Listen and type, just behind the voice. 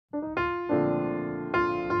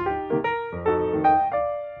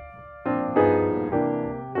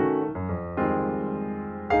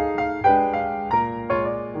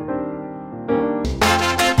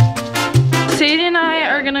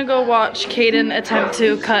go watch Kaden attempt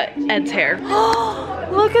to cut Ed's hair.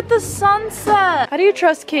 Look at the sunset. How do you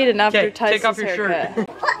trust Kaden after Tyson's take off your haircut? shirt.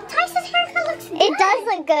 Well, Tyson's haircut looks good. It does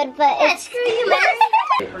look good, but it's screw you, man.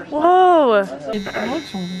 Whoa. It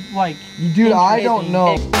looks like... Dude, I don't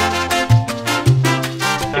know.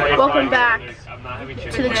 Welcome back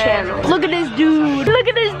to the channel. Look at this dude. Look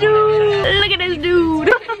at this dude. Look at this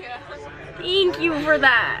dude. Thank you for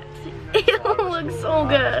that. It looks so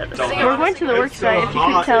good. We're going to the work site, if you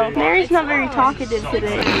can tell. Mary's not very talkative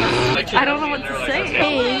today. I don't know what to say.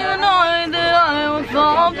 Hey.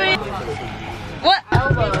 What?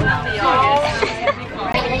 Elbow.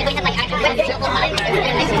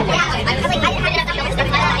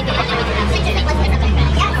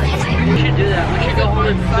 We should do that. We should go home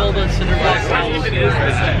and build a cinderella house.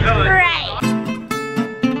 Right.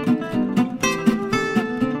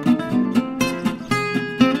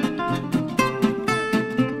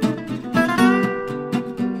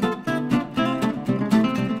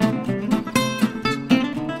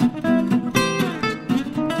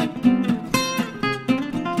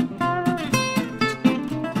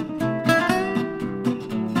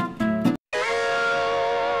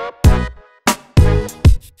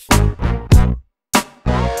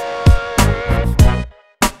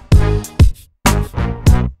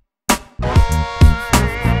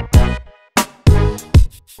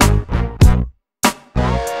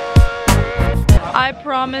 I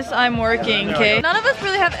promise I'm working, okay? None of us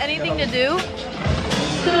really have anything to do,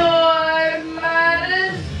 so I might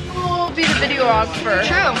as well be the videographer.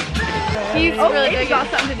 True. He's really big. Got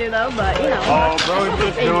something to do though, but you know. Oh, bro, he's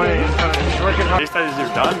just doing. He's working hard. He says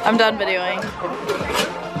you're done. I'm done videoing.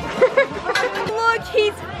 Look,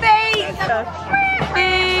 he's face.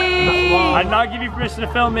 I'd not give you permission to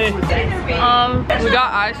film me. We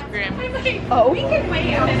got ice cream. Oh.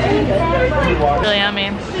 Really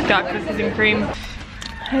yummy. Got cookies and cream.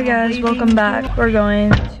 Hey guys, welcome back. We're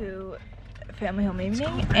going to family home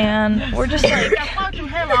evening and we're just like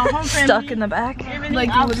stuck in the back. Like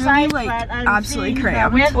literally like absolutely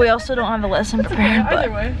cramped. We also don't have a lesson prepared, but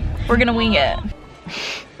we're gonna wing it.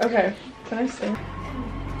 Okay, can I stay?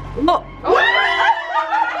 Oh.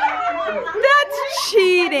 That's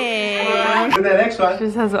cheating. And the next one. She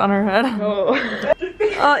just has it on her head. Oh.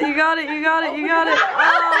 You got it, you got it, you got it.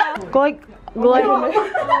 Oh. Go like.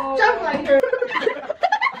 Jump like her.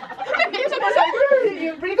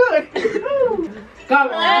 You're pretty good. Come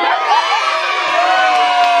on.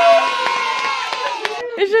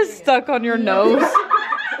 It's just stuck on your nose.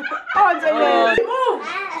 Oh,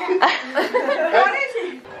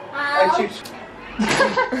 it's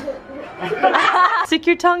Stick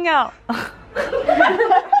your tongue out.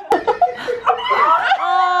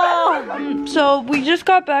 So we just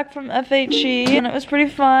got back from FHE and it was pretty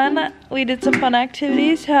fun. We did some fun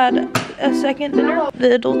activities, had a second dinner.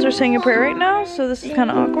 The adults are saying a prayer right now, so this is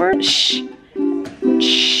kind of awkward. Shh.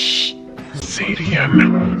 Shh.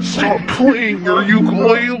 Sadian, stop playing your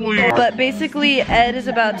ukulele. But basically, Ed is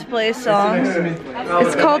about to play a song.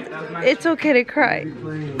 It's called It's Okay to Cry.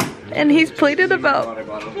 And he's played it about a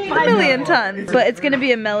million times. But it's gonna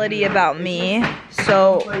be a melody about me,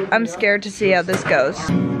 so I'm scared to see how this goes.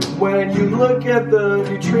 When you look at the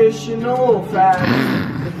nutritional facts,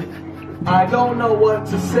 I don't know what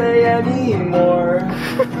to say anymore.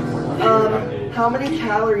 How many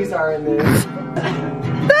calories are in this?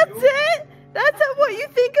 That's it? That's what you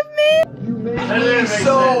think of me? You make me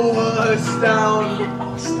so astounded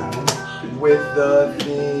with the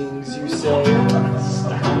things you say.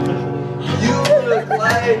 You look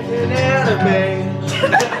like an anime.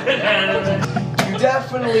 You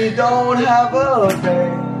definitely don't have a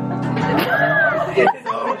face.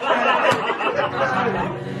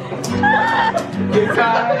 It's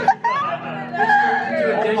okay.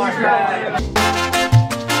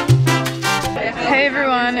 Hey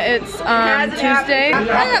everyone, it's Tuesday. I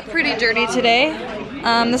got pretty dirty today.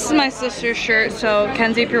 This is my sister's shirt, so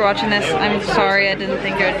Kenzie, if you're watching this, I'm sorry, I didn't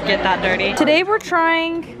think it would get that dirty. Today we're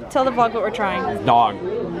trying, tell the vlog what we're trying. Dog.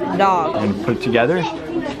 Dog. And put it together.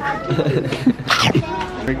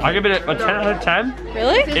 I give it a 10 out of 10.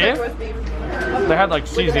 Really? If they had like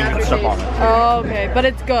seasoning and stuff on it. Oh, okay, but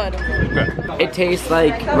it's good. Good. It tastes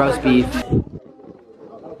like roast beef.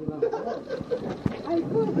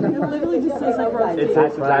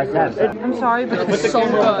 I'm sorry, but it's so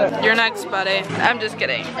good. You're next, buddy. I'm just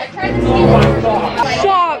kidding.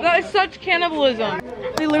 Stop! That is such cannibalism.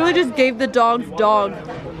 They literally just gave the dog's dog.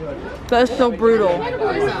 That is so brutal.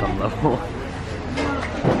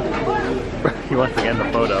 He wants to get in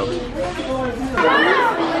the photo.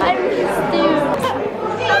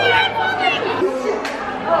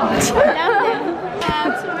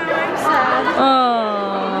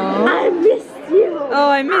 Oh. Oh,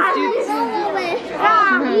 I missed you.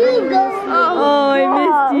 Oh, I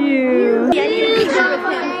missed you. Yeah, I need a picture with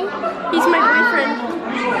him. He's my boyfriend.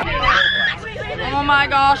 Oh my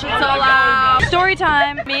gosh, it's so loud. Story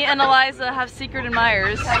time. Me and Eliza have secret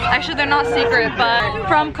admirers. Actually, they're not secret, but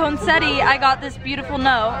from Concetti, I got this beautiful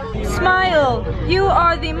note. Smile, you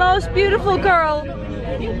are the most beautiful girl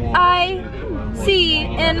I see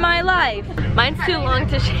in my life. Mine's too long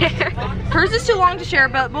to share. Hers is too long to share,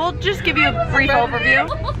 but we'll just give you a brief overview.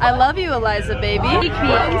 I love you, Eliza, baby. He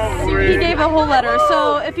gave a whole letter,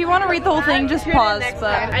 so if you want to read the whole thing, just pause.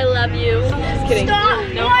 But I love you. Just kidding.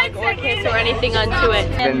 No hug or kiss or anything onto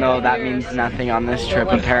it. Even though that means nothing on this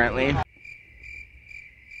trip, apparently.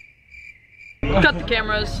 cut the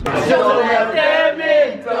cameras. Don't let them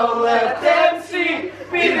in, don't let them see.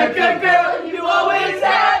 Be the good girl you always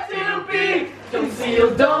have to be. Don't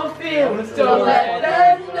feel, don't feel, don't let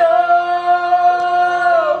them know.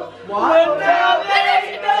 What now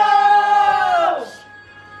they know?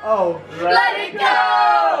 Oh, let it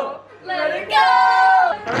go, let it go.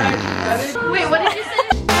 Wait, what did you say?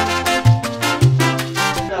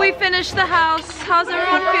 We finished the house. How's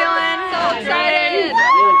everyone feeling? So excited.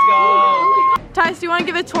 Let's go. Tice, do you want to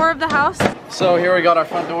give a tour of the house? So here we got our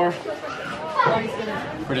front door.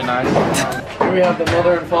 Pretty nice. Here we have the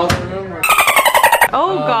mother and father room.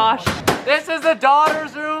 Oh gosh. This is the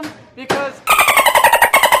daughter's room because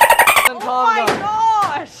in Tonga. Oh my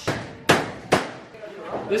gosh.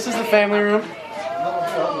 This is the family room.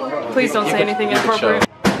 Please don't say anything inappropriate.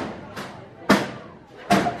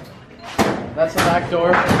 That's the back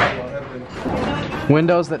door.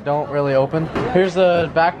 Windows that don't really open. Here's the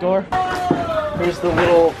back door. Here's the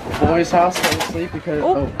little boys' house where they sleep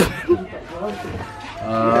because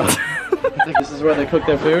this is where they cook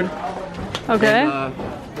their food. Okay. And,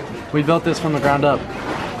 we built this from the ground up.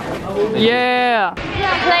 Yeah.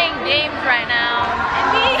 I'm playing games right now,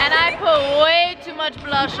 and I put way too much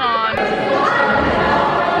blush on.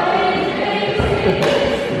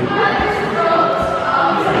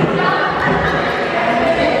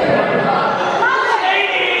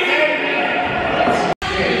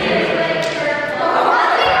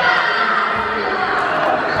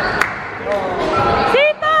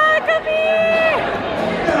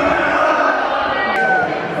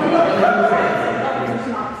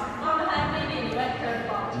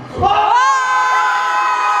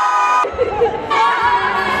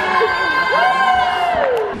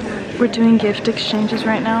 We're doing gift exchanges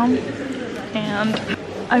right now, and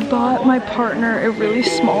I bought my partner a really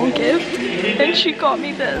small gift, and she got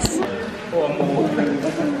me this.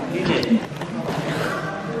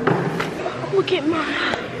 Look at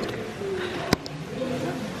mine.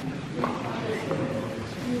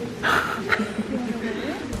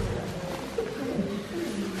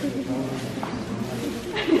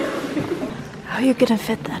 How are you gonna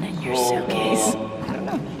fit that in your suitcase?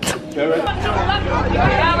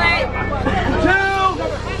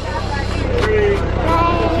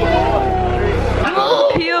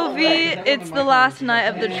 POV, it's the last night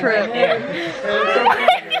of the trip.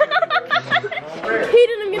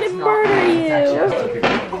 Peyton, I'm gonna murder you.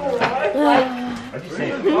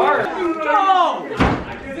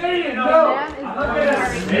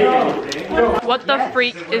 What the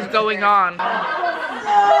freak is going on?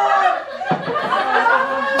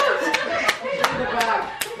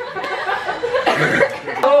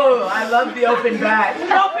 Oh, I love the open back.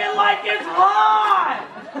 Open like it's hot!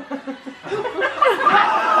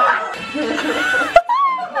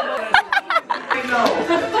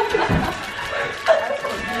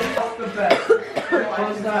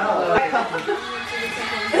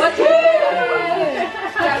 What's it?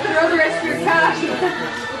 Yeah, throw the rest of your cash.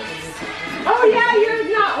 Oh yeah, you're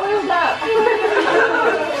not oiled up.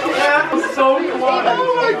 That's so close. Oh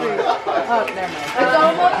my god. It's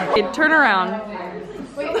almost. Turn around.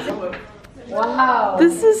 Wow.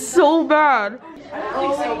 This is so bad.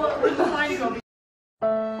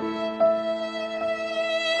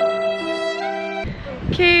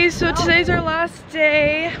 Okay, so today's our last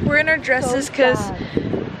day. We're in our dresses because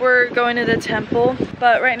we're going to the temple.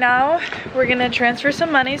 But right now, we're gonna transfer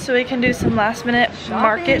some money so we can do some last minute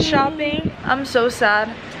market shopping. I'm so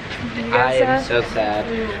sad. I am so sad.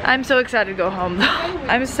 I'm so excited to go home though.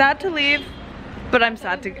 I'm sad to leave, but I'm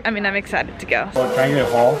sad to, I'm excited to go. Can I get a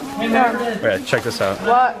haul? Wait, check this out.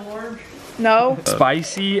 What? No?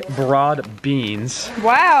 Spicy broad beans.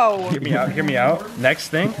 Wow. Hear me out, hear me out. Next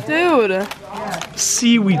thing, Dude.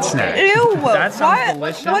 seaweed snack. Ew. That sounds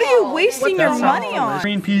delicious. What are you wasting your money on?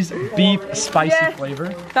 Green peas, beef, spicy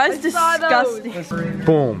flavor. That is disgusting.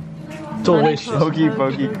 Boom. Delicious. Pokey.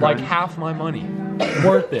 Like half my money.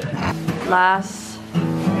 Worth it. Last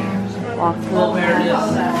walk to the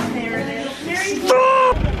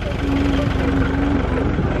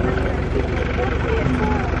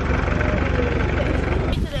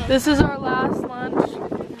This is our last lunch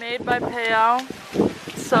made by Payal.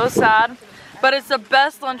 So sad, but it's the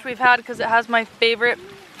best lunch we've had because it has my favorite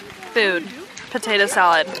food, potato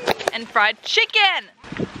salad and fried chicken.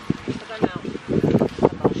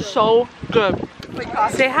 So good.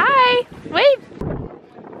 Say hi, wave.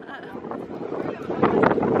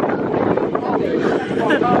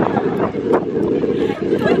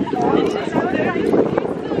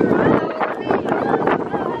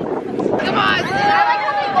 Come on.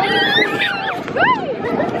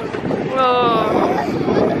 Whoa.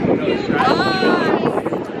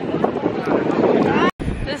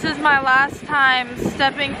 This is my last time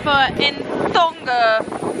stepping foot in Tonga.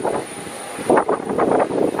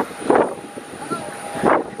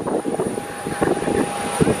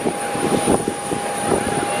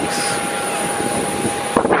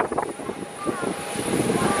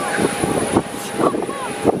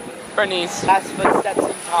 Bernice. Last footsteps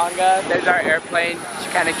in Tonga. There's our airplane. It's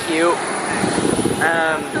kind of cute.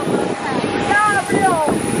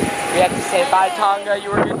 We have to say bye, Tonga. You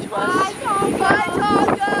were good to us. Bye,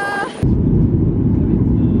 Tonga.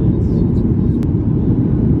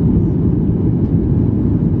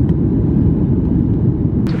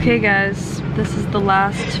 Okay guys, this is the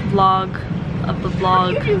last vlog of the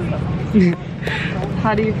vlog.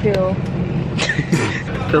 How do you feel?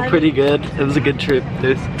 Feel pretty good. It was a good trip.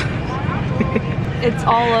 It's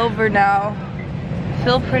all over now.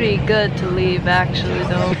 Feel pretty good to leave actually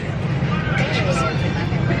though.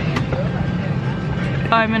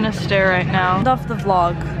 I'm in a stare right now. End off the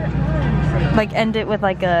vlog. Like end it with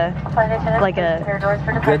like a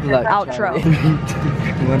Good luck, outro.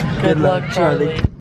 Good luck, Charlie.